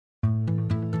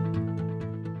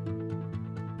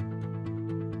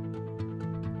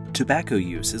Tobacco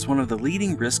use is one of the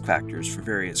leading risk factors for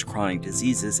various chronic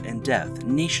diseases and death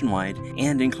nationwide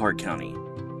and in Clark County.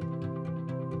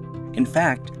 In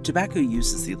fact, tobacco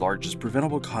use is the largest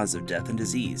preventable cause of death and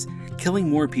disease, killing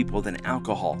more people than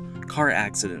alcohol, car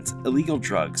accidents, illegal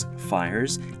drugs,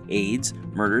 fires, AIDS,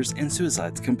 murders, and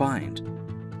suicides combined.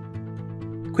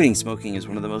 Quitting smoking is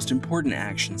one of the most important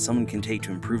actions someone can take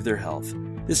to improve their health.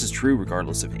 This is true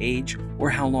regardless of age or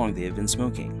how long they have been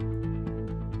smoking.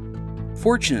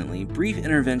 Fortunately, brief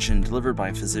intervention delivered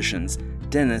by physicians,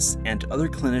 dentists, and other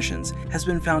clinicians has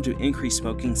been found to increase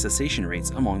smoking cessation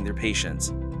rates among their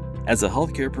patients. As a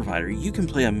healthcare provider, you can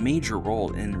play a major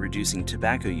role in reducing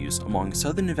tobacco use among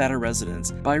Southern Nevada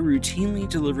residents by routinely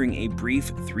delivering a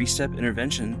brief 3-step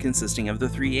intervention consisting of the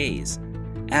 3 A's.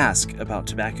 Ask about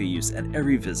tobacco use at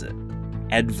every visit,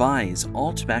 advise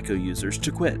all tobacco users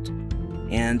to quit,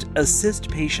 and assist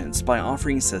patients by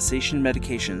offering cessation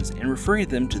medications and referring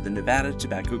them to the Nevada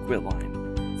Tobacco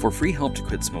Quitline. For free help to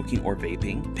quit smoking or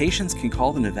vaping, patients can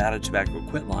call the Nevada Tobacco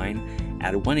Quitline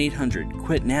at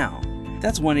 1-800-QUIT-NOW.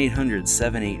 That's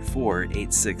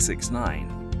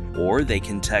 1-800-784-8669. Or they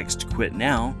can text QUIT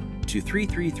NOW to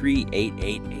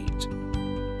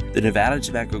 333-888. The Nevada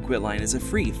Tobacco Quitline is a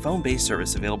free phone-based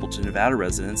service available to Nevada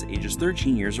residents ages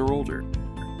 13 years or older.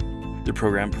 The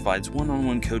program provides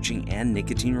one-on-one coaching and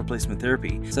nicotine replacement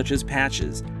therapy, such as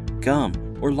patches, gum,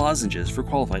 or lozenges for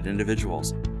qualified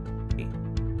individuals.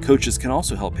 Coaches can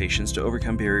also help patients to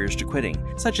overcome barriers to quitting,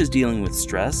 such as dealing with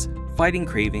stress, fighting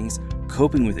cravings,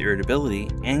 coping with irritability,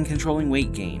 and controlling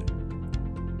weight gain.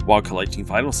 While collecting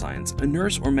vital signs, a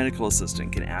nurse or medical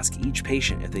assistant can ask each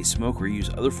patient if they smoke or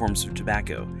use other forms of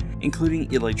tobacco,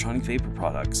 including electronic vapor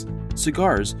products,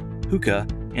 cigars, hookah,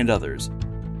 and others.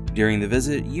 During the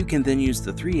visit, you can then use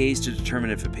the 3 A's to determine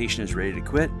if a patient is ready to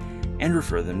quit and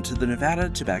refer them to the Nevada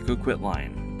Tobacco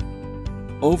Quitline.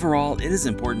 Overall, it is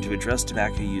important to address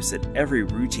tobacco use at every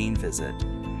routine visit.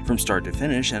 From start to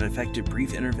finish, an effective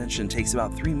brief intervention takes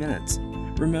about 3 minutes.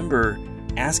 Remember,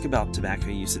 ask about tobacco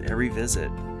use at every visit,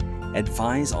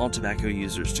 advise all tobacco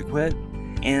users to quit,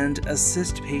 and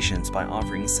assist patients by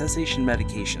offering cessation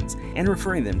medications and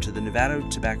referring them to the Nevada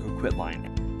Tobacco Quitline.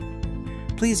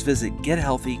 Please visit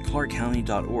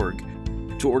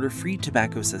gethealthyclarkcounty.org to order free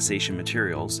tobacco cessation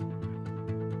materials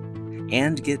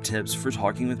and get tips for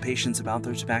talking with patients about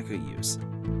their tobacco use.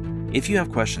 If you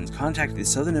have questions, contact the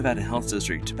Southern Nevada Health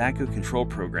District Tobacco Control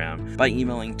Program by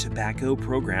emailing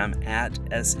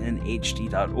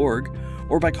tobaccoprogram@snhd.org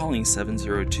or by calling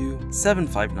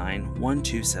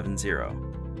 702-759-1270.